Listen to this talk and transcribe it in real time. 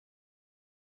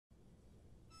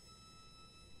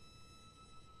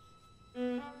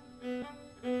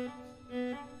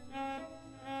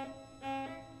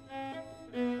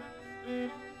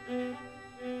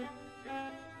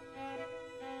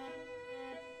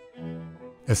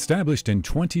Established in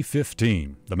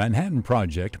 2015, the Manhattan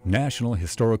Project National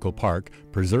Historical Park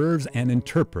preserves and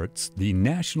interprets the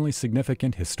nationally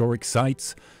significant historic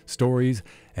sites, stories,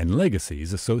 and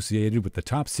legacies associated with the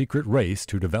top-secret race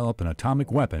to develop an atomic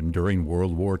weapon during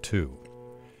World War II.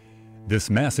 This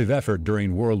massive effort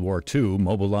during World War II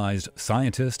mobilized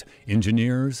scientists,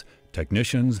 engineers,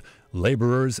 technicians,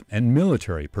 laborers, and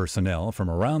military personnel from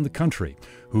around the country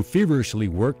who feverishly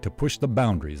worked to push the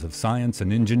boundaries of science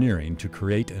and engineering to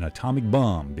create an atomic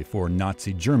bomb before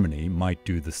Nazi Germany might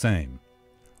do the same.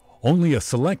 Only a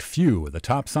select few of the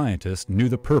top scientists knew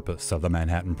the purpose of the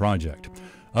Manhattan Project.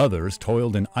 Others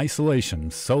toiled in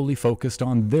isolation, solely focused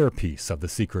on their piece of the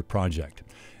secret project.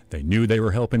 They knew they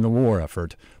were helping the war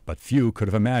effort, but few could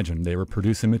have imagined they were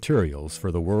producing materials for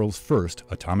the world's first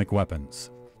atomic weapons.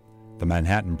 The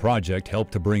Manhattan Project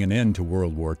helped to bring an end to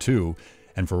World War II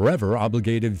and forever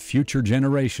obligated future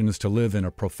generations to live in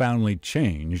a profoundly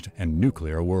changed and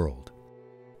nuclear world.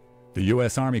 The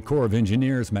U.S. Army Corps of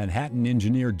Engineers Manhattan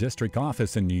Engineer District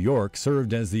Office in New York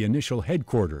served as the initial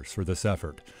headquarters for this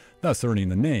effort, thus earning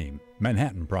the name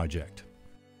Manhattan Project.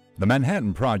 The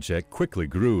Manhattan Project quickly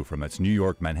grew from its New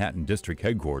York Manhattan District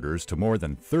headquarters to more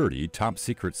than 30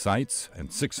 top-secret sites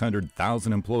and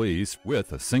 600,000 employees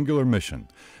with a singular mission: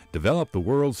 develop the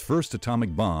world's first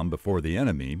atomic bomb before the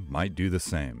enemy might do the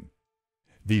same.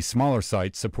 These smaller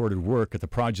sites supported work at the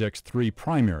project's three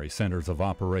primary centers of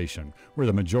operation, where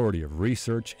the majority of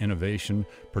research, innovation,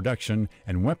 production,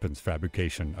 and weapons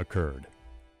fabrication occurred.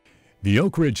 The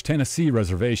Oak Ridge, Tennessee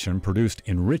reservation produced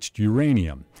enriched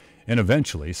uranium and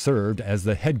eventually served as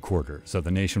the headquarters of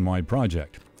the nationwide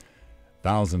project.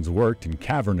 Thousands worked in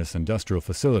cavernous industrial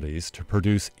facilities to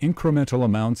produce incremental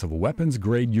amounts of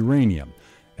weapons-grade uranium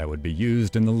that would be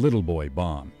used in the Little Boy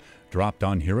bomb, dropped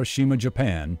on Hiroshima,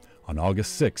 Japan on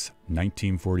August 6,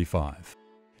 1945.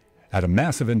 At a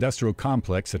massive industrial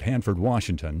complex at Hanford,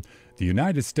 Washington, the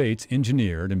United States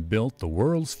engineered and built the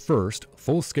world's first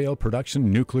full-scale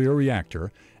production nuclear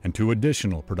reactor and two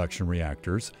additional production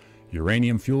reactors,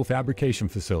 uranium fuel fabrication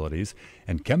facilities,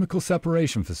 and chemical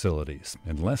separation facilities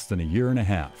in less than a year and a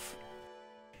half.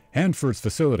 Hanford's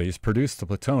facilities produced the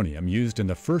plutonium used in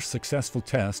the first successful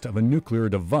test of a nuclear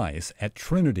device at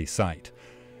Trinity Site,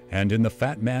 and in the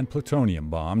Fat Man plutonium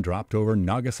bomb dropped over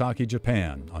Nagasaki,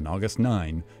 Japan on August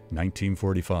 9,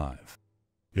 1945.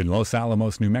 In Los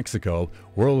Alamos, New Mexico,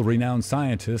 world-renowned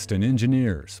scientists and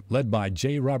engineers, led by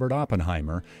J. Robert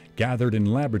Oppenheimer, gathered in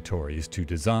laboratories to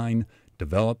design,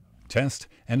 develop, test,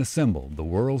 and assemble the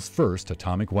world's first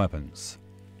atomic weapons.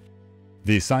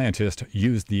 These scientists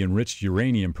used the enriched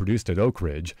uranium produced at Oak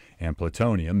Ridge and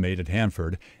plutonium made at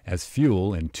Hanford as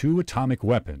fuel in two atomic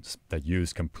weapons that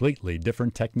used completely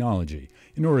different technology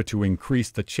in order to increase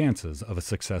the chances of a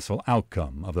successful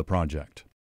outcome of the project.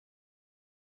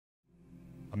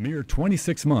 A mere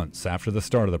 26 months after the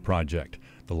start of the project,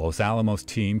 the Los Alamos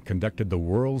team conducted the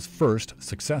world's first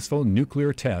successful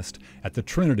nuclear test at the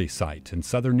Trinity Site in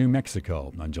southern New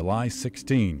Mexico on July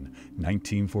 16,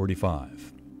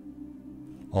 1945.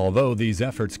 Although these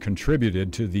efforts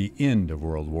contributed to the end of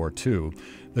World War II,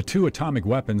 the two atomic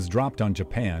weapons dropped on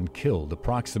Japan killed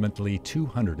approximately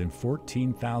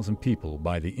 214,000 people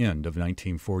by the end of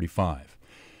 1945,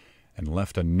 and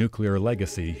left a nuclear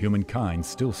legacy humankind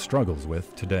still struggles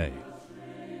with today.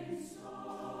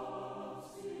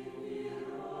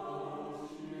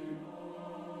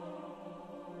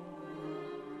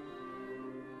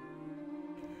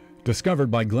 Discovered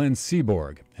by Glenn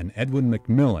Seaborg and Edwin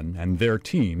McMillan and their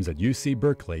teams at UC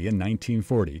Berkeley in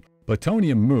 1940,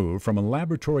 plutonium moved from a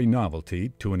laboratory novelty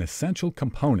to an essential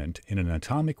component in an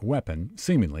atomic weapon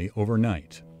seemingly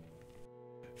overnight.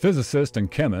 Physicists and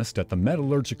chemists at the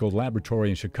Metallurgical Laboratory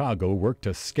in Chicago worked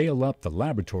to scale up the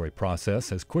laboratory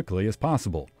process as quickly as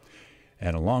possible.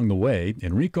 And along the way,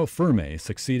 Enrico Fermi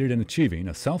succeeded in achieving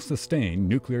a self-sustained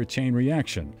nuclear chain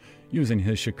reaction using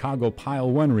his Chicago Pile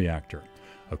 1 reactor,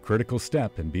 a critical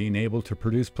step in being able to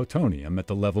produce plutonium at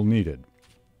the level needed.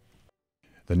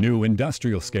 The new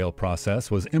industrial-scale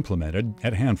process was implemented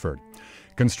at Hanford.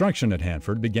 Construction at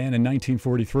Hanford began in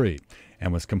 1943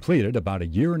 and was completed about a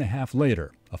year and a half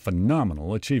later, a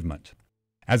phenomenal achievement.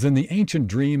 As in the ancient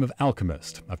dream of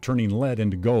alchemist of turning lead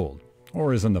into gold,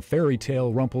 or as in the fairy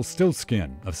tale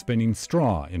Rumpelstiltskin of spinning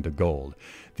straw into gold,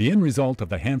 the end result of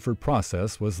the Hanford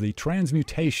process was the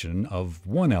transmutation of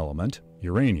one element,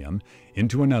 uranium,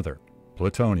 into another,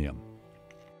 plutonium.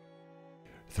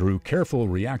 Through careful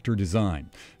reactor design,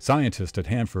 scientists at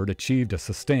Hanford achieved a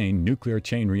sustained nuclear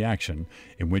chain reaction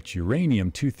in which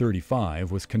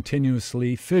uranium-235 was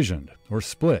continuously fissioned or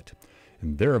split,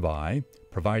 and thereby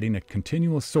providing a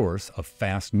continual source of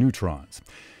fast neutrons.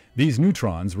 These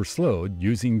neutrons were slowed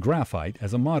using graphite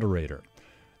as a moderator.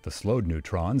 The slowed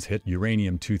neutrons hit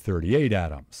uranium-238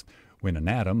 atoms. When an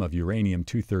atom of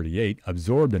uranium-238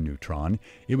 absorbed a neutron,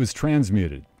 it was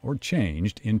transmuted, or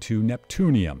changed, into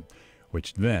neptunium,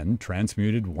 which then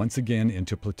transmuted once again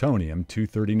into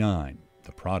plutonium-239,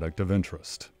 the product of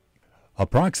interest.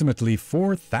 Approximately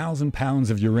 4,000 pounds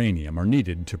of uranium are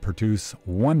needed to produce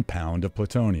 1 pound of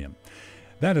plutonium.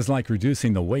 That is like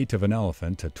reducing the weight of an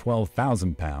elephant to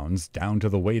 12,000 pounds down to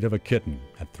the weight of a kitten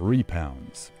at 3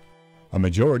 pounds. A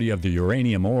majority of the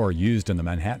uranium ore used in the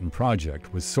Manhattan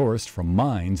Project was sourced from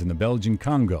mines in the Belgian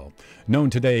Congo, known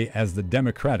today as the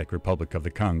Democratic Republic of the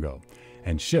Congo,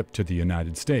 and shipped to the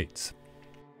United States.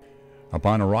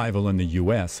 Upon arrival in the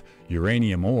U.S.,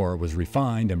 uranium ore was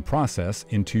refined and processed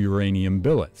into uranium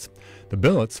billets. The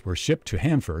billets were shipped to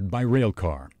Hanford by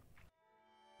railcar.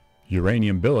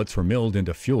 Uranium billets were milled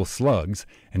into fuel slugs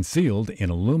and sealed in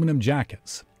aluminum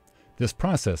jackets. This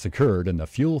process occurred in the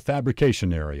fuel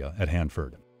fabrication area at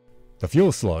Hanford. The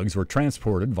fuel slugs were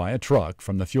transported via truck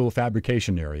from the fuel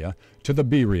fabrication area to the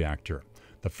B reactor,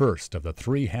 the first of the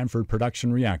 3 Hanford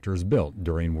production reactors built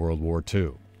during World War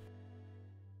II.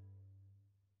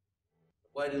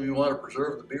 Why do we want to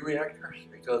preserve the B reactor?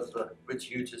 Because of its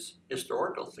huge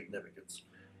historical significance.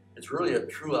 It's really a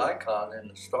true icon in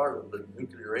the start of the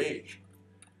nuclear age,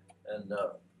 and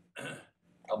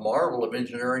a marvel of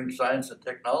engineering, science, and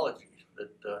technology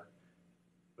that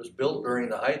was built during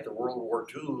the height of World War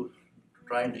II,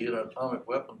 trying to get an atomic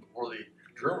weapon before the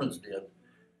Germans did.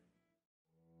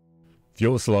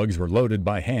 Fuel slugs were loaded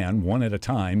by hand one at a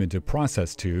time into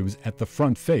process tubes at the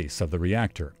front face of the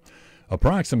reactor.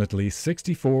 Approximately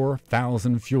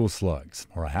 64,000 fuel slugs,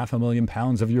 or 500,000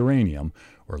 pounds of uranium,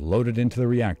 were loaded into the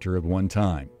reactor at one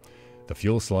time. The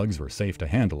fuel slugs were safe to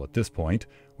handle at this point,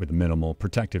 with minimal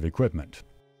protective equipment.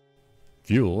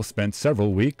 Fuel spent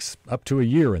several weeks, up to a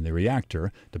year in the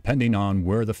reactor, depending on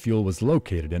where the fuel was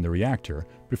located in the reactor,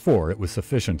 before it was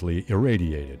sufficiently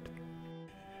irradiated.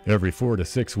 Every 4 to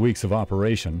 6 weeks of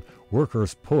operation,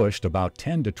 workers pushed about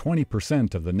 10 to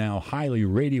 20% of the now highly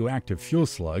radioactive fuel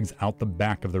slugs out the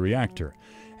back of the reactor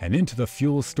and into the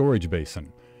fuel storage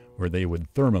basin, where they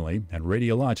would thermally and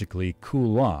radiologically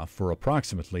cool off for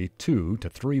approximately 2 to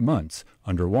 3 months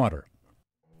underwater.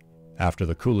 After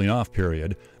the cooling off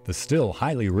period, the still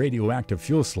highly radioactive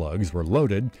fuel slugs were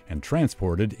loaded and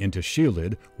transported into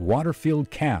shielded, water-filled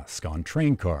casks on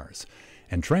train cars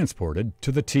and transported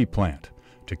to the T plant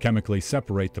to chemically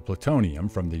separate the plutonium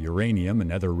from the uranium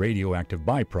and other radioactive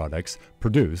byproducts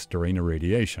produced during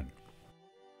irradiation.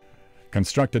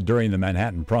 Constructed during the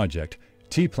Manhattan Project,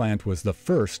 T plant was the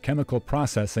first chemical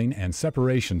processing and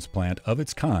separations plant of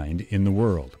its kind in the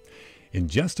world. In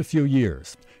just a few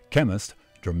years, chemists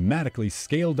dramatically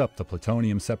scaled up the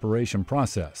plutonium separation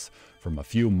process from a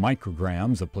few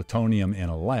micrograms of plutonium in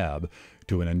a lab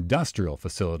to an industrial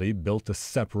facility built to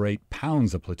separate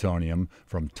pounds of plutonium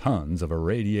from tons of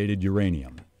irradiated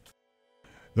uranium.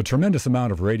 The tremendous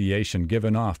amount of radiation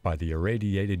given off by the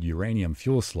irradiated uranium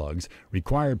fuel slugs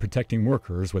required protecting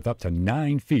workers with up to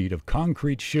 9 feet of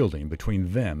concrete shielding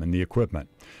between them and the equipment.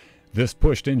 This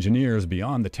pushed engineers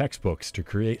beyond the textbooks to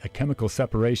create a chemical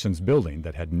separations building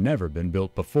that had never been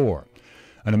built before.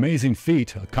 An amazing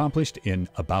feat accomplished in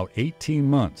about 18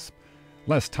 months,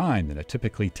 less time than it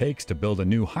typically takes to build a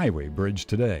new highway bridge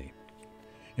today.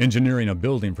 Engineering a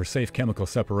building for safe chemical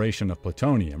separation of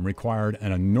plutonium required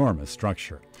an enormous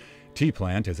structure.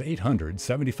 T-plant is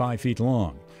 875 feet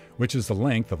long, which is the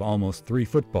length of almost 3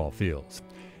 football fields.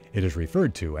 It is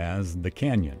referred to as the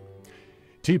Canyon.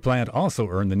 T-plant also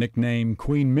earned the nickname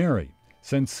Queen Mary,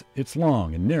 since it's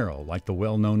long and narrow like the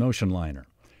well-known ocean liner,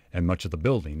 and much of the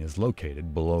building is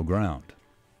located below ground.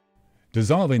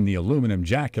 Dissolving the aluminum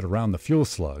jacket around the fuel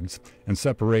slugs and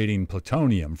separating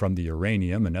plutonium from the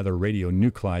uranium and other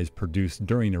radionuclides produced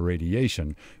during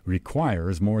irradiation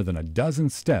requires more than a dozen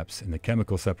steps in the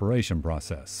chemical separation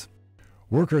process.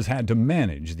 Workers had to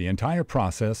manage the entire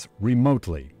process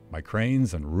remotely by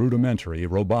cranes and rudimentary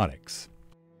robotics.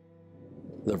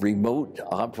 The remote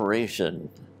operation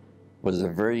was a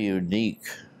very unique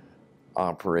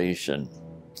operation,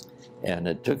 and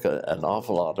it took an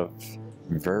awful lot of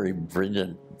very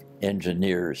brilliant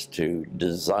engineers to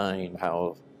design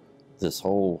how this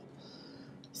whole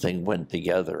thing went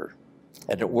together.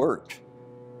 And it worked.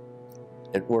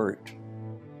 It worked.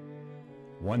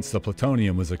 Once the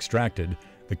plutonium was extracted,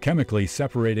 the chemically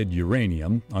separated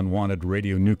uranium, unwanted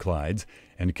radionuclides,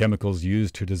 and chemicals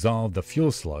used to dissolve the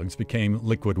fuel slugs became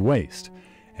liquid waste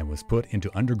and was put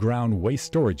into underground waste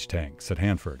storage tanks at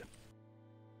Hanford.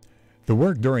 The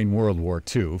work during World War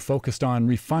II focused on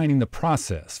refining the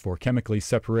process for chemically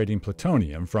separating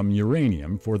plutonium from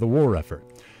uranium for the war effort.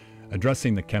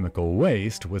 Addressing the chemical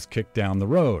waste was kicked down the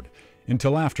road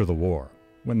until after the war,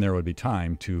 when there would be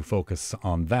time to focus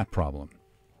on that problem.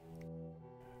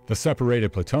 The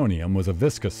separated plutonium was a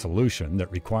viscous solution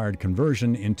that required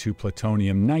conversion into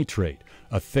plutonium nitrate,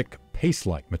 a thick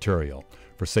paste-like material,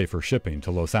 for safer shipping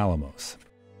to Los Alamos.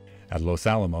 At Los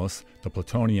Alamos, the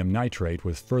plutonium nitrate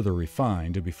was further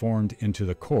refined to be formed into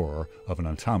the core of an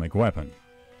atomic weapon.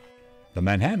 The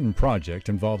Manhattan Project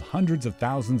involved hundreds of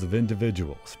thousands of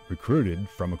individuals recruited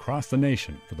from across the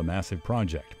nation for the massive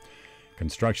project.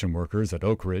 Construction workers at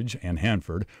Oak Ridge and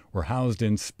Hanford were housed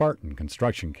in Spartan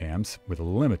construction camps with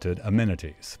limited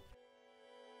amenities.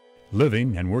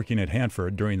 Living and working at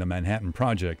Hanford during the Manhattan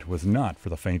Project was not for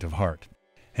the faint of heart.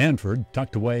 Hanford,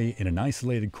 tucked away in an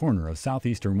isolated corner of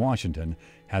southeastern Washington,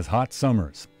 has hot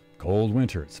summers, cold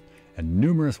winters, and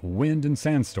numerous wind and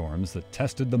sandstorms that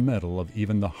tested the mettle of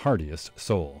even the hardiest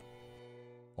soul.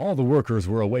 All the workers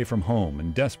were away from home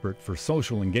and desperate for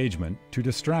social engagement to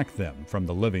distract them from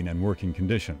the living and working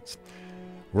conditions.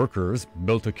 Workers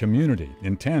built a community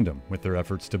in tandem with their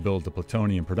efforts to build the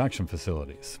plutonium production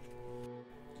facilities.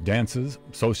 Dances,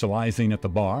 socializing at the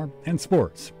bar, and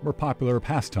sports were popular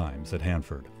pastimes at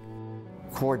Hanford.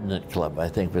 Coordinate Club, I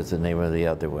think, was the name of the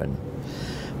other one.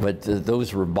 But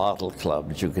those were bottle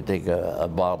clubs. You could take a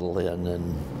bottle in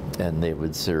and they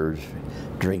would serve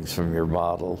drinks from your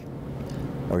bottle,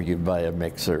 or you'd buy a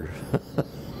mixer.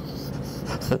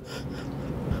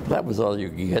 That was all you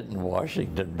could get in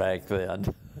Washington back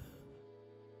then.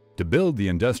 To build the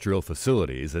industrial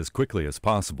facilities as quickly as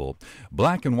possible,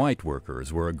 black and white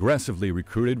workers were aggressively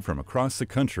recruited from across the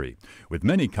country, with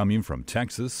many coming from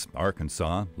Texas,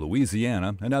 Arkansas,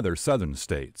 Louisiana, and other southern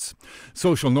states.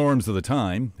 Social norms of the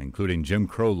time, including Jim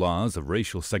Crow laws of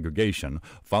racial segregation,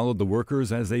 followed the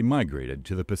workers as they migrated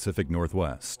to the Pacific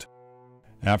Northwest.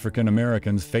 African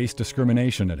Americans faced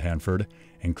discrimination at Hanford,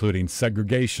 including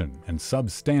segregation and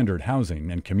substandard housing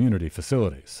and community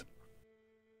facilities.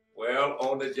 Well,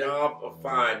 on the job,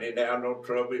 fine. They didn't have no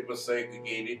trouble. It was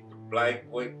segregated. The black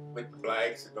worked with the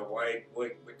blacks and the white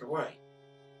worked with the white.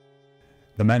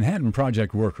 The Manhattan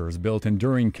Project workers built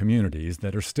enduring communities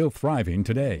that are still thriving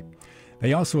today.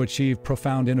 They also achieved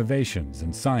profound innovations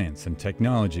in science and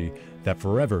technology that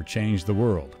forever changed the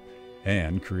world,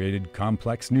 and created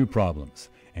complex new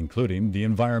problems, including the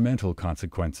environmental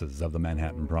consequences of the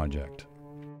Manhattan Project.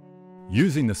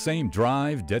 Using the same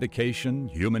drive, dedication,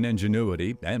 human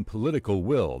ingenuity, and political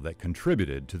will that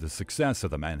contributed to the success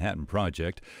of the Manhattan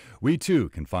Project, we too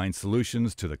can find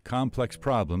solutions to the complex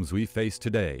problems we face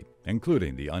today,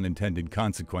 including the unintended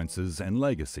consequences and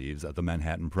legacies of the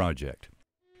Manhattan Project.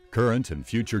 Current and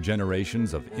future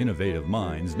generations of innovative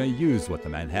minds may use what the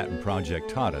Manhattan Project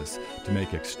taught us to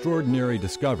make extraordinary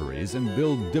discoveries and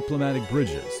build diplomatic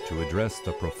bridges to address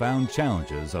the profound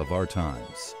challenges of our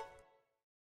times.